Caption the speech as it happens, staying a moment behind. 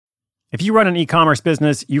If you run an e-commerce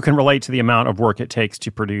business, you can relate to the amount of work it takes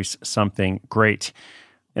to produce something great.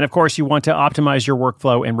 And of course, you want to optimize your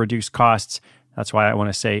workflow and reduce costs. That's why I want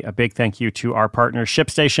to say a big thank you to our partner,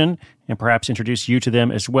 ShipStation, and perhaps introduce you to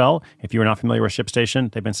them as well. If you are not familiar with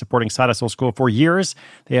ShipStation, they've been supporting Side Hustle School for years.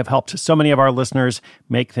 They have helped so many of our listeners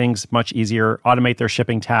make things much easier, automate their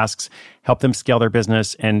shipping tasks, help them scale their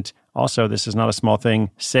business, and also, this is not a small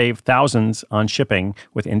thing, save thousands on shipping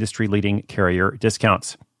with industry-leading carrier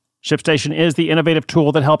discounts. ShipStation is the innovative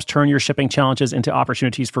tool that helps turn your shipping challenges into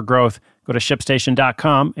opportunities for growth. Go to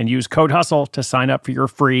ShipStation.com and use code HUSTLE to sign up for your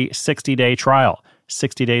free 60-day trial.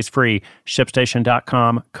 60 days free.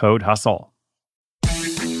 ShipStation.com, code HUSTLE.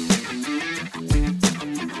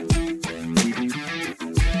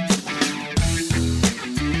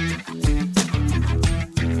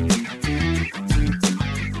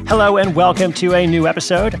 Hello and welcome to a new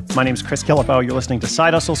episode. My name is Chris Kilipo. You're listening to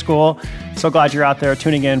Side Hustle School. So glad you're out there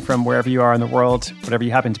tuning in from wherever you are in the world, whatever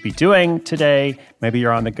you happen to be doing today. Maybe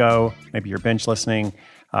you're on the go, maybe you're binge listening,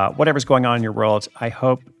 whatever's going on in your world. I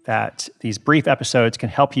hope that these brief episodes can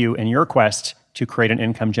help you in your quest to create an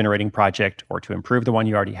income-generating project or to improve the one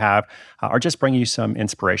you already have, or just bring you some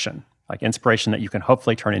inspiration. Like inspiration that you can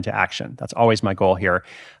hopefully turn into action. That's always my goal here.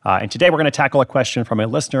 And today we're going to tackle a question from a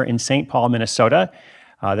listener in St. Paul, Minnesota.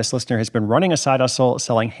 This listener has been running a side hustle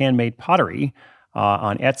selling handmade pottery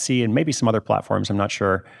on Etsy and maybe some other platforms, I'm not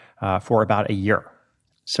sure, for about a year.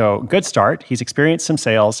 So good start. He's experienced some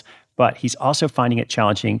sales, but he's also finding it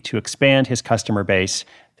challenging to expand his customer base.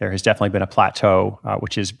 There has definitely been a plateau,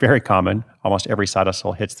 which is very common. Almost every side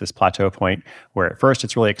hustle hits this plateau point where at first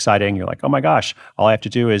it's really exciting. You're like, oh my gosh, all I have to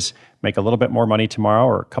do is make a little bit more money tomorrow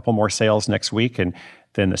or a couple more sales next week, and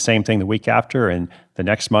then the same thing the week after and the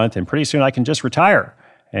next month, and pretty soon I can just retire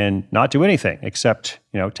and not do anything except,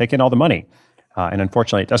 take in all the money. And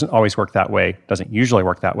unfortunately, it doesn't always work that way, doesn't usually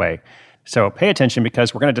work that way. So pay attention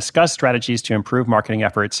because we're going to discuss strategies to improve marketing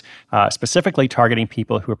efforts, specifically targeting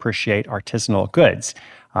people who appreciate artisanal goods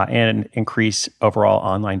and increase overall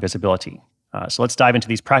online visibility. So let's dive into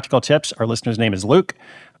these practical tips. Our listener's name is Luke.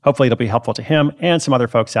 Hopefully it'll be helpful to him and some other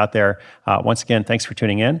folks out there. Once again, thanks for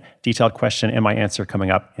tuning in. Detailed question and my answer coming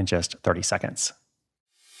up in just 30 seconds.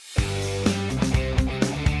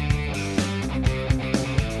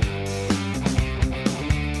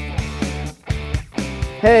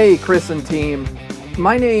 Hey, Chris and team.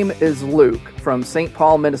 My name is Luke from St.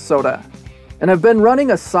 Paul, Minnesota, and I've been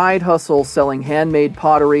running a side hustle selling handmade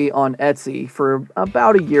pottery on Etsy for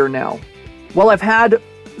about a year now. While I've had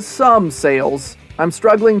some sales, I'm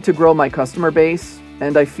struggling to grow my customer base,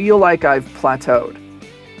 and I feel like I've plateaued.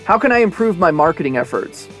 How can I improve my marketing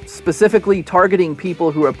efforts, specifically targeting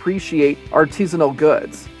people who appreciate artisanal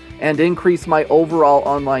goods, and increase my overall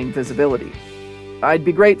online visibility? I'd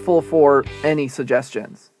be grateful for any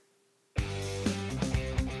suggestions.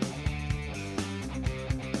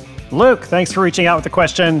 Luke, thanks for reaching out with the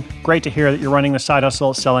question. Great to hear that you're running the side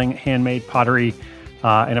hustle selling handmade pottery.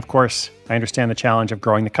 And of course, I understand the challenge of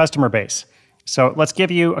growing the customer base. So let's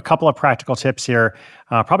give you a couple of practical tips here.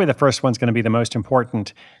 Probably the first one's going to be the most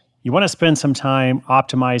important. You want to spend some time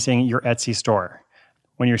optimizing your Etsy store.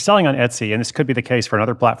 When you're selling on Etsy, and this could be the case for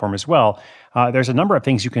another platform as well, there's a number of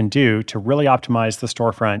things you can do to really optimize the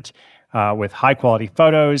storefront with high-quality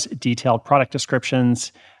photos, detailed product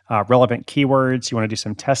descriptions, relevant keywords. You want to do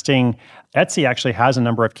some testing. Etsy actually has a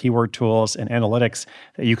number of keyword tools and analytics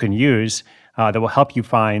that you can use that will help you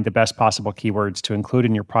find the best possible keywords to include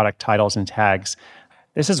in your product titles and tags.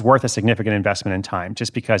 This is worth a significant investment in time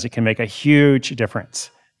just because it can make a huge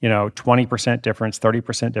difference. 20% difference,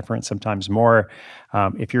 30% difference, sometimes more.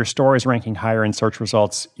 If your store is ranking higher in search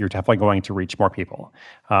results, you're definitely going to reach more people.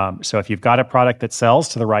 So if you've got a product that sells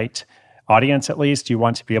to the right audience, at least, you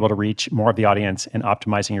want to be able to reach more of the audience, and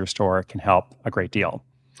optimizing your store can help a great deal.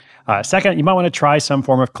 Second, you might want to try some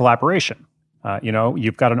form of collaboration.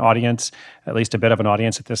 You've got an audience, at least a bit of an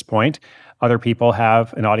audience at this point. Other people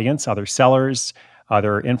have an audience, other sellers,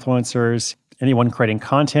 other influencers, anyone creating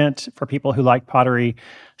content for people who like pottery.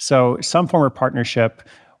 So some form of partnership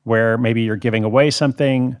where maybe you're giving away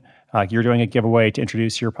something, you're doing a giveaway to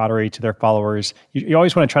introduce your pottery to their followers. You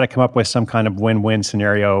always want to try to come up with some kind of win-win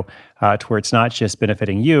scenario to where it's not just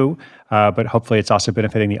benefiting you, but hopefully it's also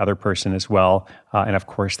benefiting the other person as well, and of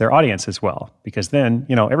course their audience as well. Because then,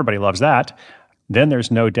 everybody loves that. Then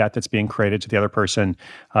there's no debt that's being created to the other person.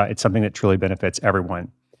 It's something that truly benefits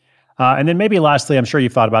everyone. And then maybe lastly, I'm sure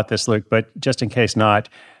you've thought about this, Luke, but just in case not,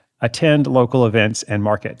 attend local events and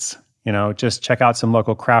markets. Just check out some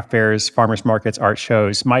local craft fairs, farmers markets, art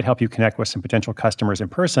shows. Might help you connect with some potential customers in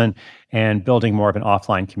person and building more of an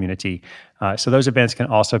offline community. So those events can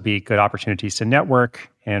also be good opportunities to network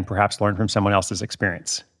and perhaps learn from someone else's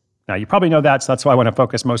experience. Now, you probably know that, so that's why I want to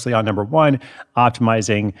focus mostly on number one,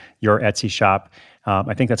 optimizing your Etsy shop.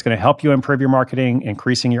 I think that's going to help you improve your marketing,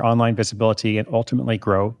 increasing your online visibility, and ultimately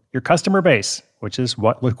grow your customer base, which is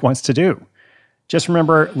what Luke wants to do. Just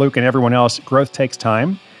remember, Luke and everyone else, growth takes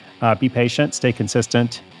time. Be patient, stay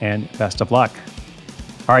consistent, and best of luck.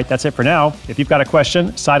 All right, that's it for now. If you've got a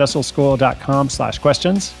question,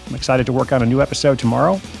 sidehustleschool.com/questions. I'm excited to work on a new episode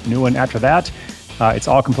tomorrow, new one after that. It's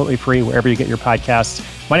all completely free wherever you get your podcasts.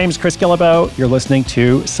 My name is Chris Guillebeau. You're listening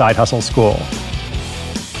to Side Hustle School.